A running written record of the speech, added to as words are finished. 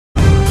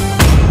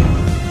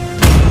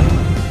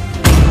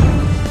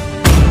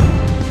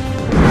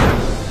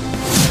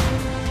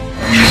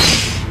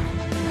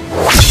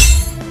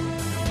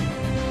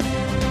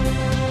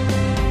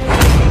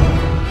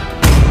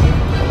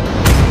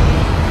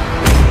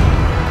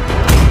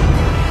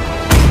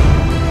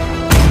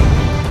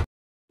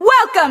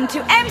Welcome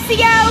to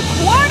MCL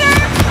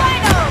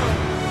quarterfinals!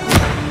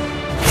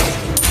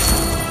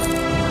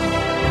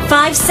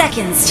 5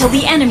 seconds till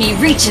the enemy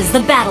reaches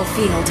the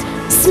battlefield.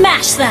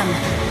 Smash them!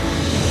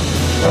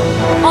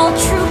 All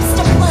troops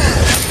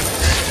deployed!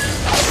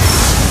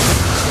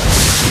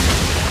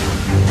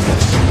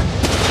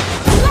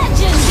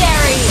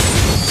 Legendary!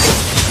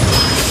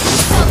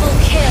 Double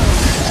kill!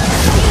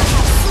 You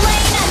have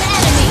slain an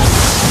enemy!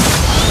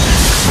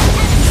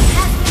 Enemy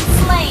has been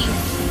slain!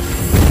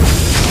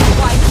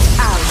 Wiped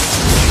out!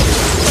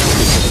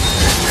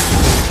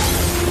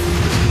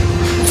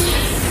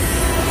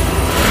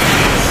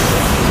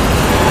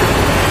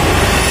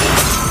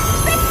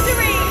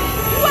 Victory!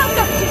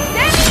 Welcome to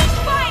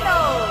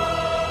semi-finals!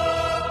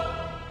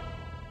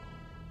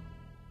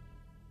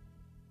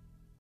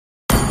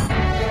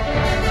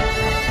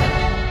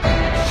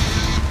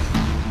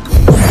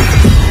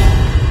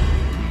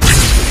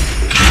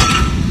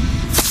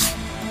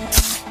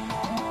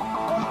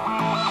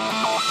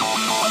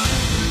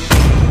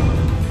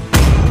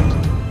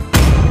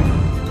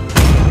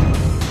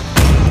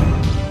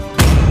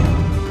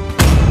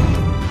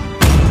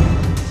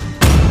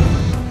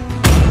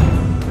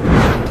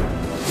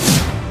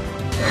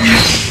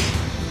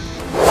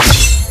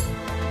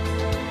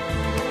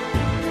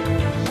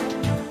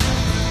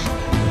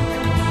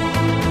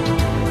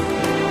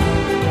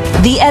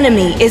 The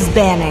enemy is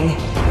banning.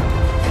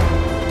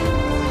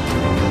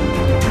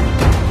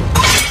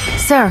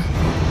 Sir,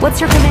 what's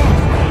your command?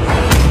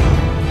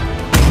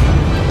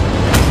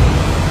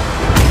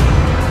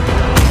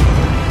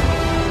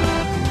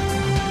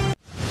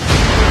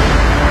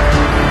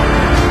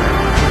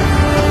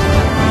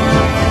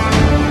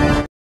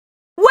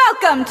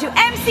 Welcome to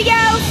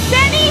MCL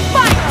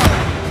semi-finals!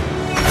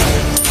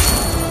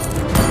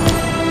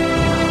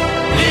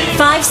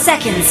 5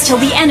 seconds till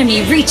the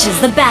enemy reaches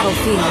the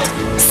battlefield.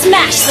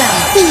 Smash them!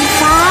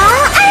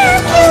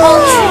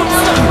 All troops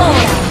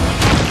deployed!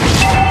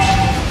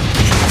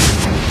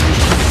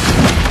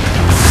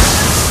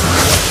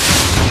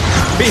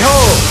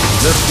 Behold,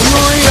 the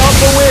fury of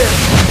the wind!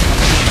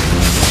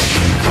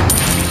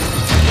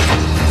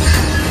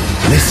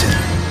 Listen,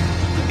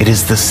 it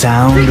is the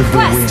sound of the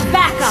Request wind.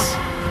 backup!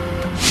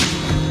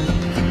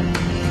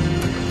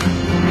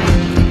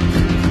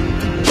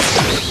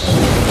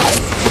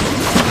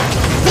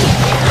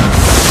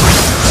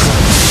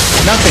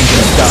 Nothing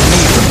can stop me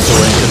from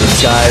soaring to the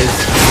skies.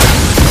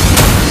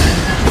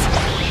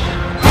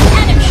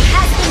 Enemy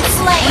has been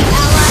slain!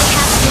 Ally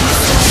has been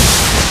slain!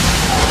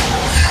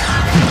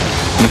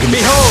 You can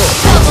behold!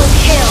 Double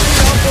kill!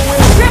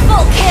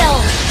 Triple kill!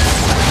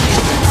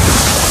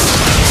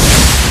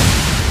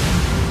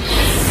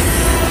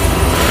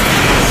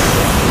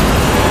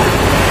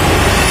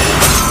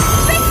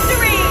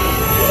 Victory!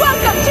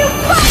 Welcome to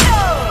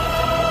finals!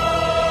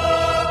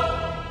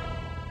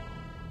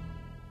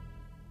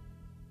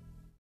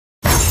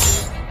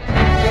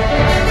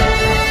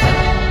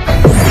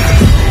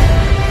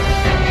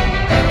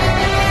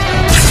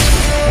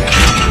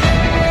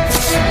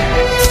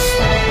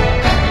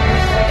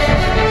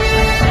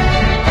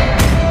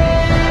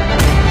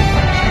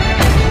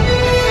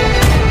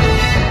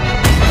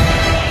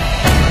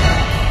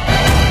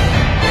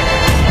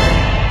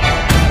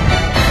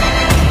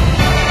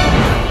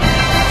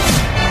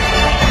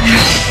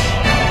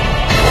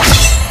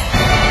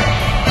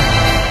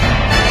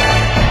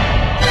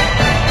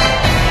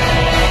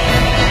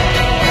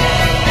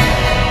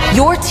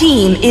 Your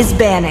team is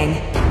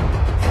banning.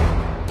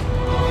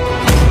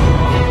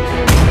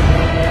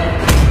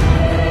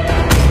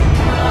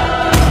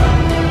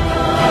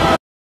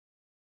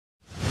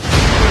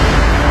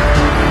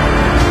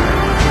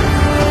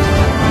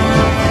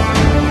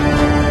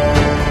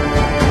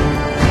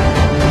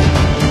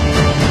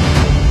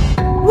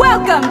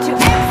 Welcome to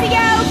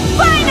MCL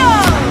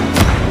finals!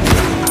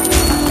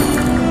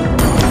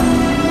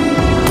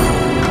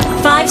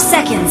 5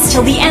 seconds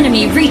till the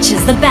enemy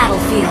reaches the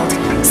battlefield.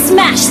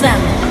 Smash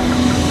them!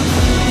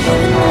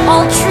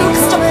 All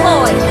troops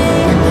deployed!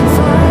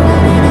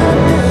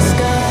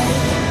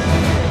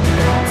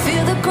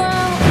 Feel the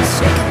ground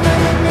shaking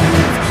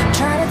underneath,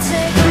 trying to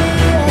take me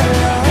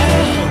away.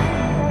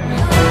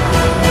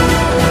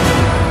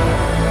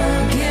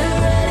 Get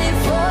ready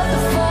for the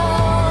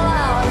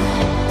fallout.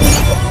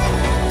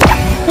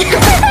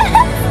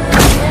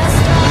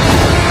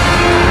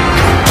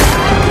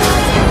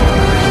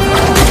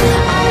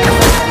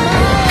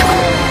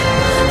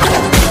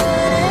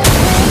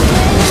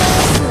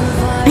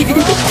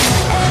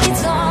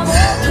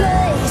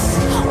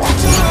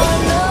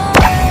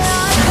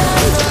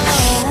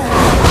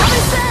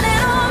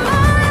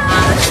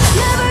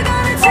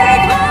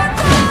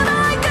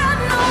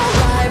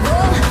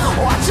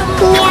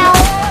 Meow.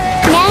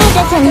 Nana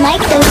doesn't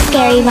like those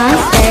scary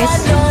monsters.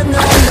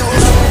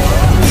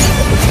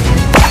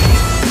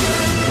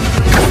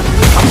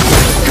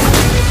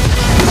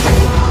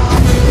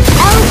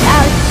 Elves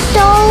are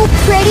so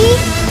pretty,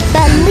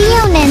 but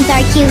Leonins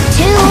are cute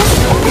too.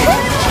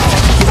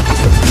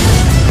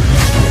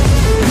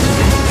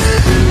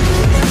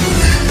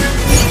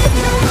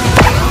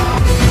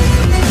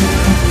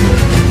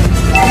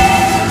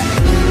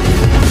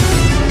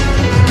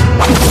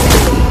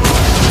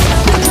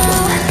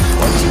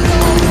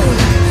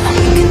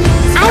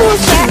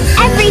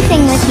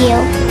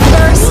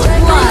 First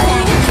blood.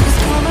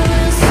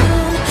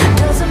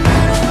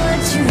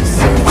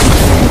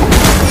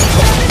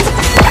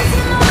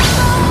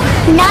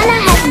 Nana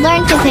has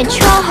learned to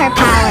control her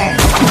power.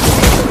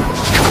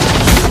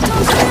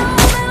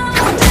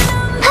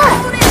 Huh.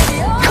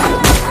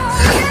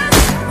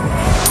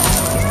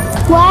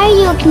 Why are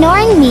you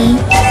ignoring me?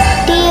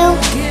 Do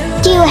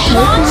you hate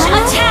Launch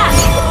Nana? attack.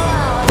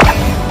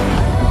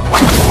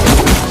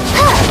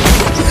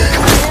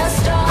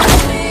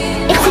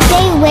 It's a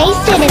day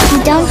wasted if you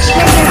don't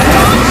trigger her.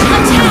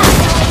 Attack.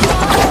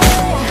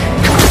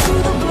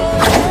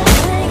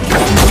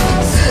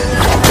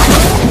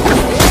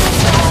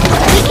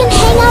 We can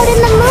hang out in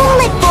the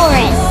moonlit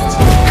forest.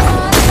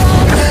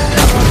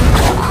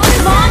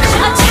 Launch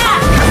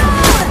attack.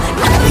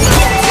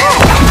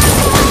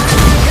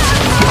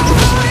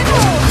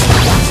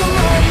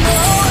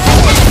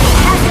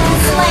 Has been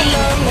slain.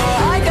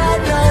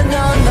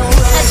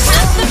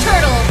 Attack the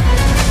turtle.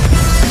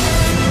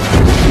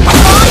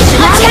 Launch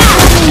Nana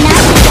attack. told me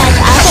not to judge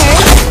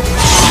others.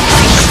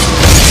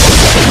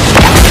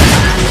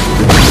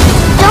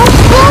 Don't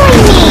bully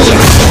me!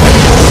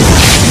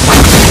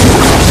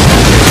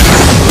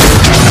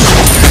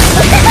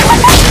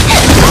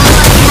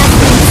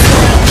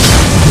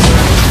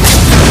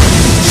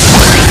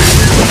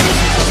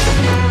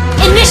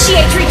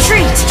 Initiate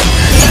retreat.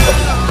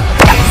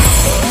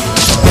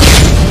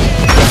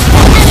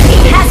 Enemy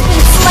has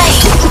been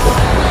slain.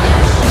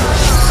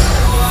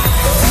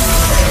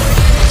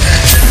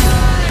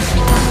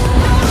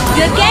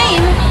 Good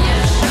game.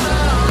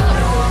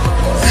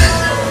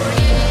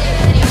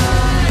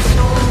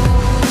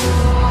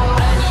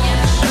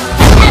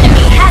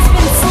 Enemy has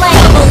been slain.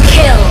 Double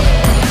kill.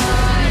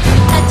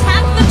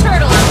 Attack the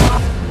turtle.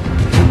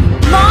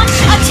 Launch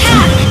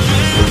attack.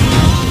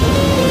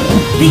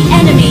 The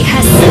enemy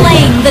has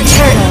slain the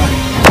turtle.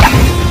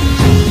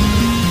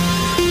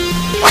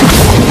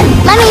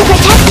 Let me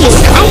protect you.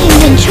 I can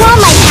control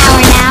my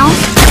power now.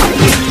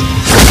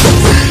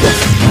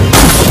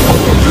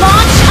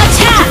 Launch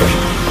attack.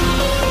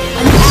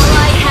 An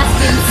ally has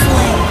been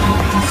slain.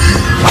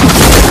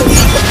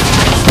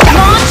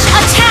 Launch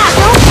attack.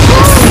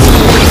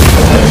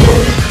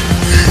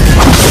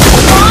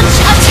 Launch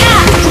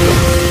attack.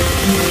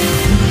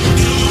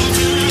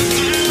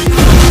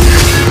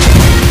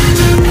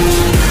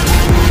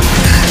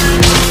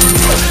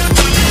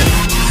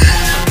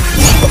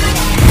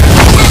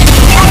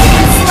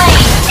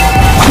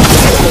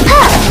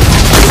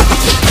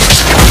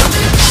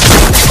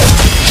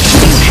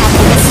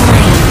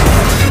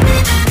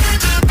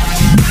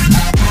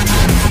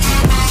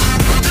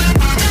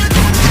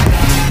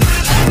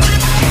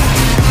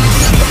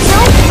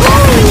 Don't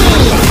bully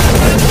me!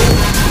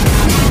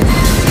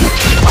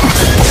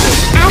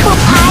 Apple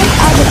pies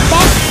are the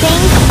best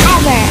things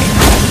ever.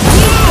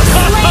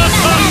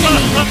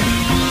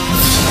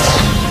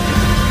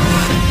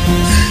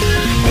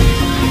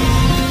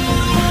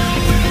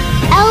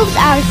 Elves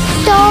are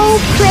so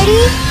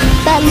pretty,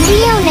 but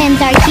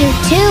leonins are cute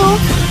too.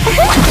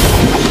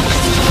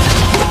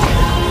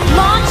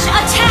 Launch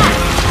attack.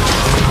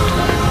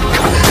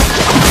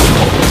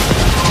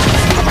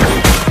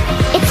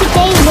 It's a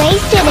day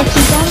wasted if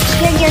you don't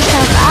cheer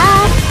yourself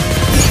up.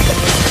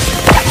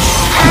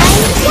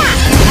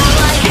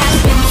 Ally has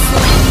been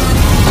slain.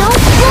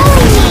 Don't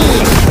bully me!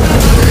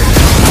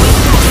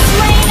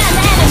 Slain an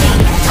enemy.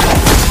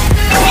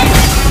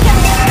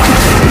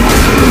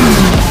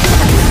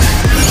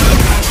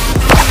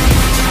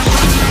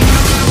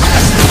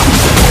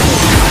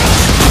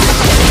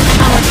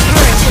 Our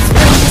turret has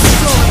been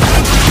destroyed.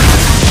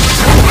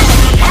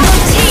 Our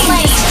team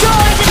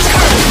destroyed the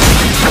turret.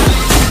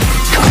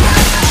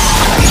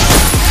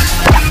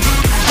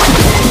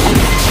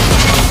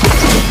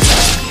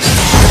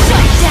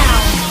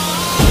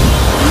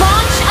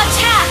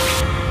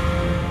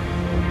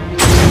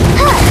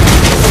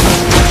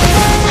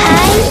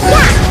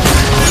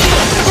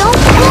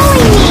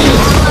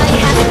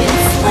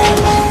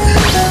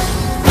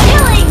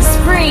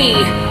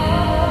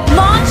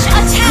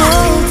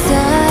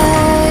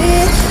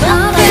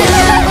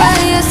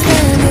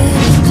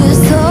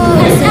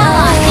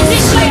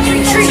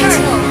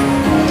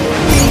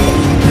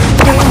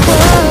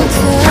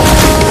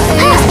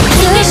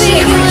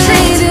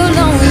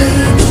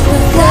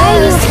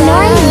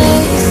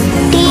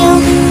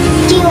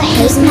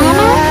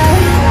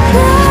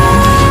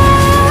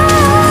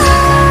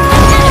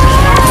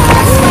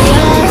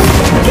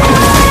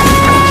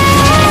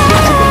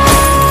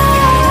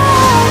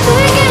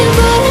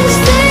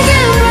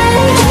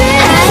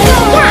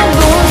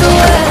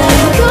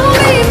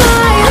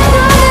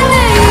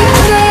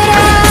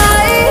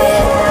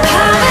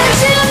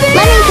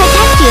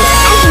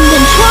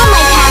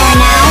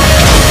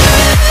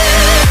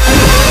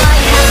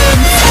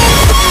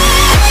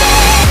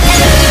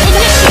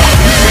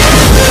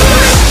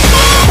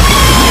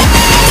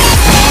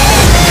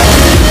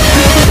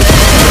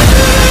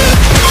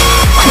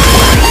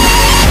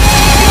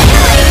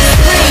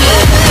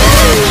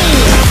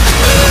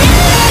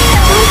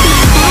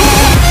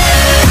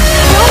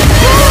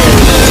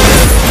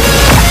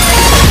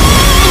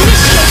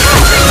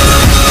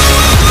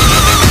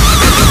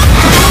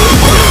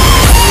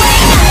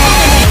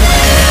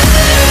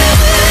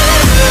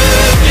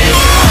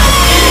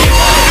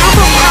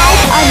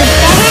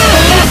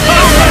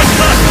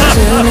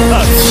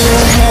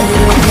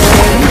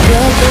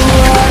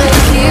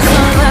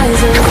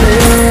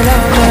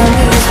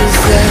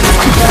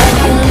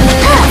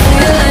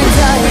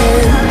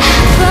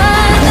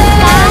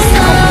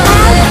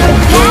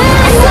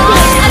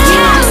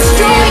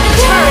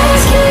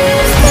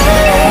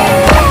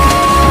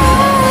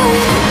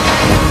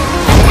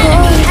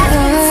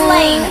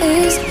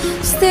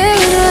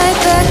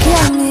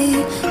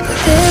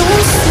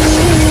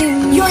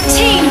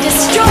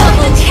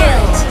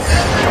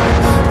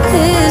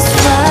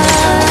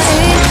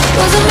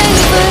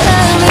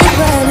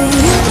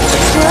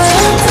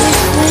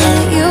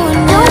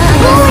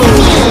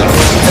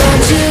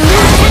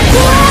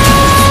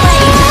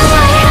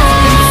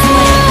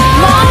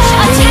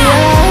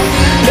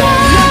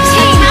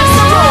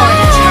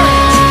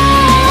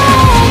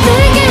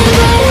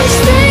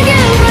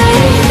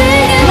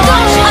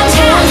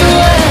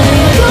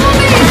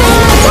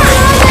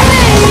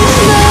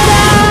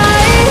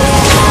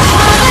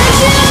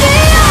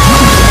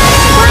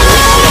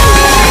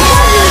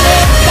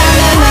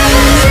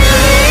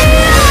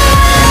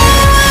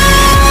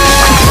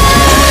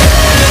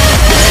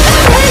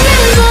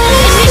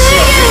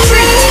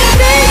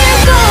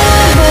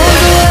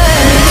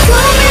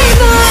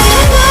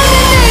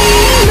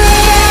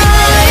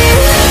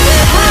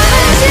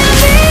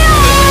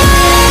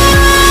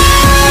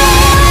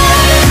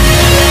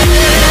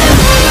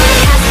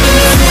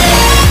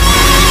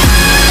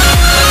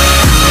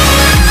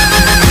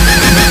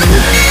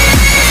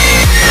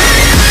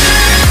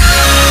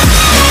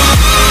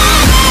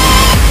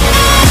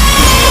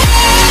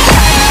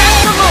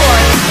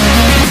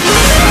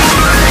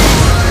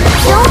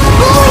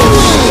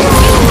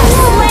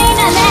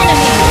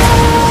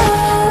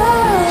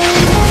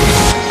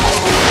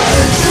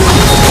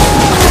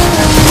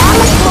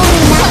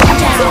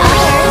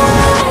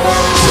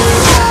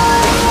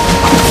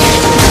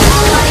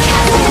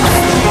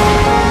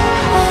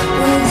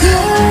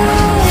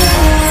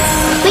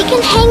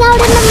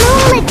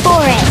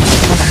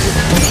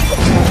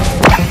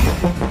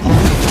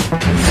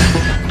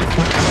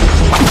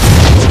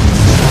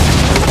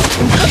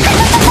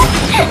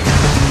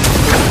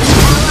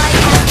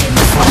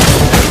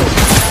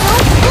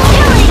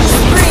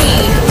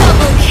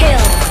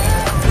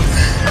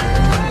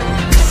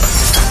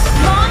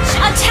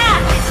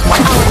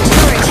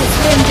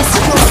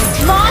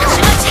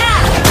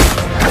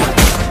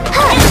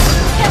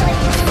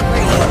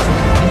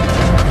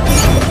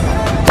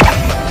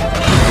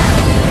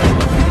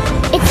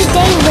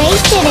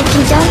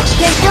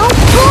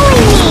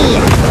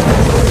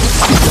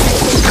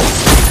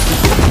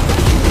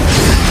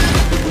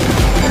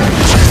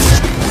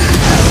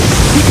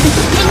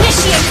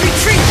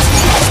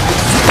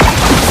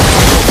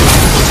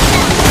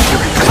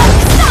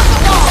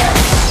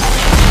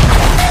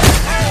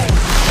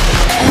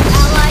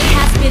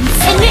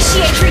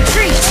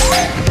 retreat!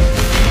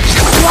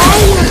 Why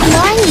are you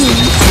ignoring me?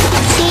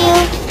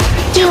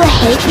 Do you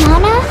hate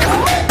Nana?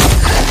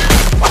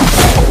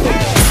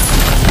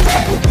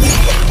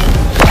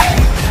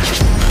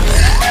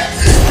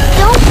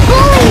 Don't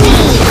bully me!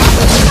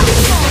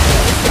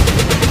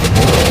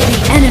 The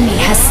enemy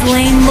has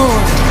slain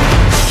Lord.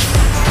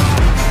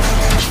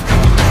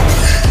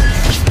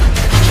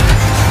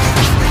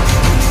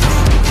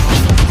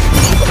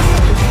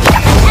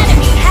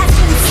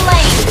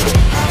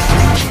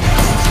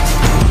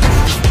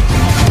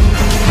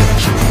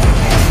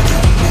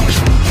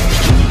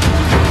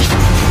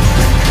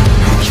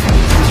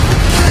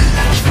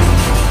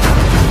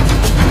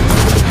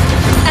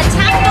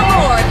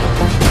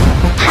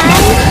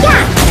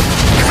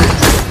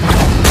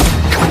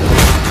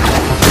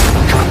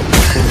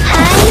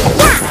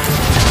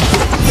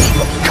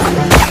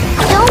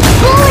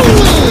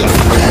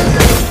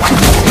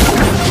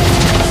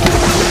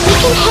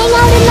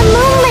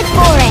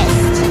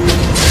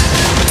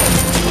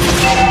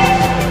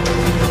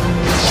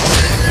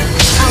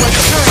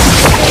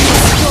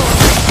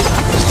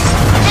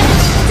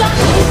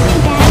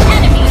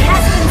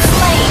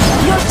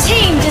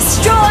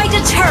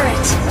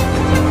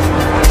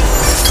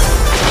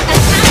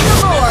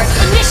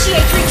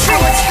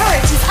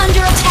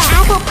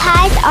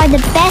 Are the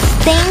best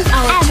things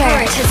Our ever.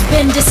 turret has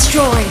been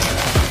destroyed.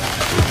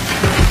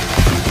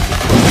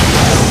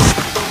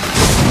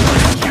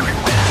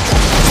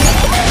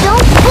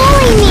 Don't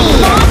bully me!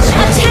 Launch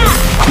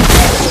attack!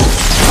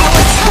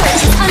 Our turret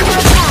is under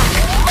attack.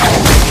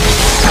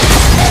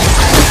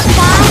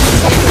 Stop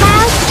the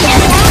clouds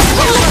and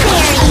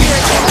cemetery.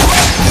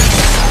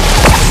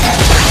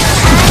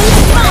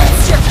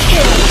 Monster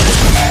kill!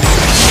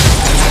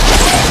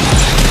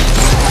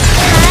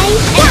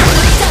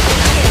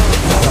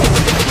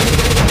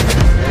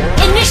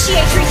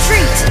 Initiate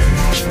retreat!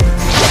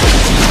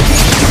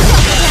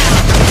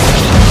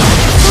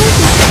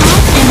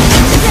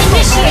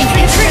 Initiate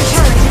retreat!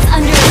 Turret is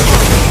under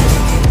attack.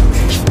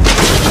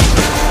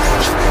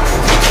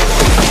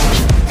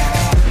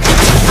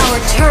 Our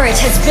turret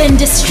has been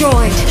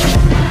destroyed.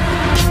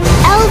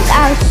 Elves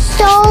are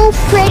so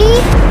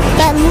pretty,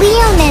 but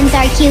Leonins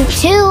are cute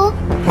too.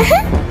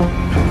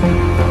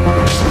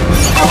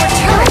 Our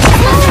turret is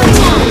under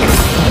attack.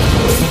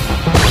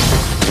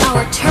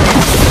 Our turret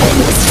has been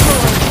destroyed.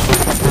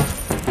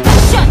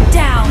 Shut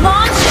down!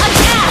 Launch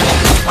attack!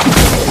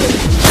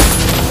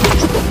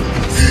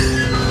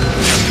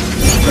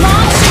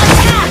 Launch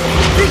attack!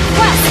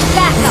 Request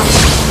backup!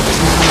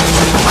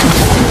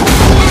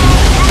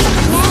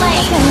 I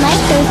don't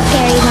like those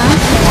scary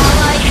monsters.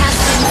 Ally has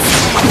been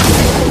slain.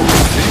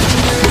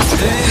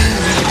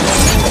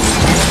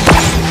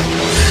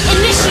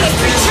 Initiate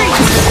retreat!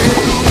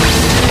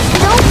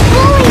 Don't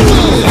bully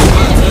me!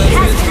 Enemy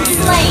has been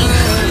slain.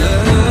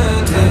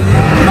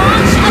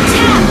 Launch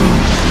attack!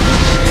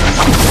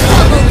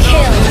 Double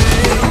kill!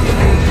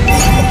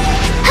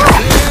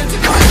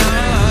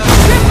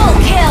 Triple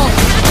kill!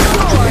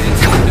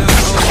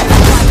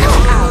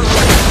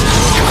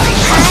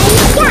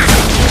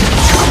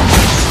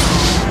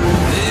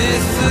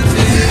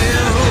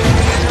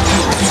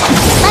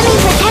 Let me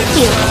protect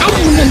you. I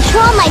can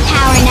control my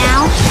power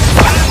now.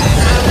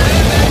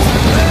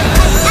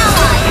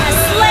 Ally has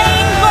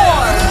slain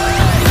Lord!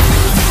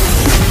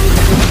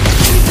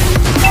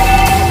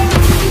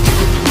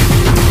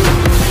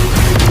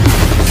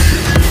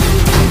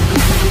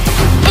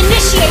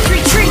 Initiate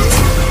retreat!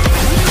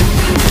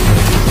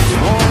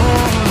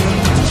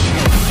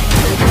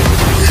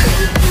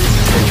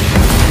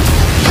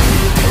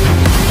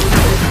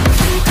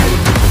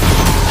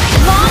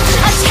 Launch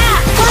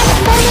attack! What's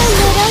for the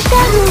little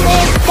girl who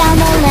lives down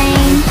the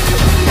lane?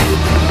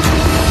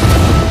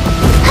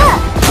 Huh!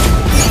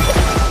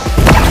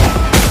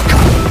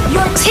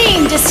 Your team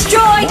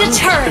destroyed a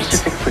turret!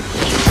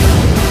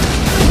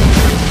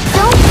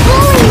 Don't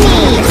bully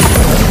me!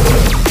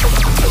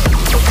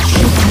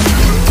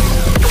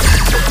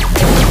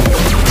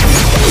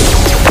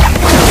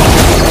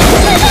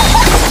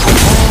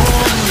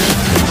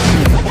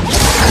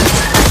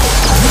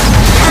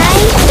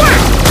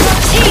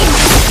 Team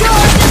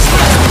destroyed the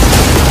turret!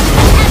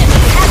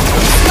 Enemy has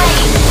been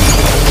slain!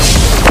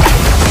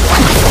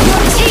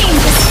 Your team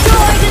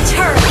destroyed the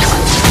turret!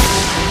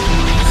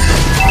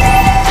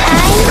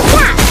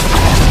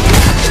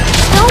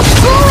 Don't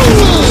bully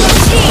me! Your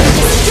team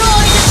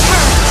destroyed the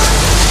turret!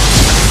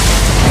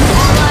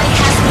 Ally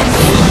has been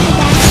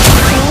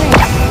slain!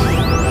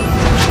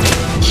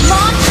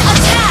 Launch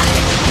attack!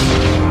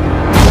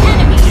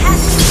 Enemy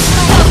has been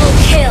slain! Double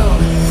kill!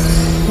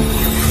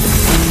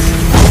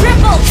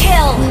 Triple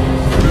kill!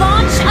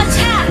 Launch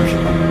attack!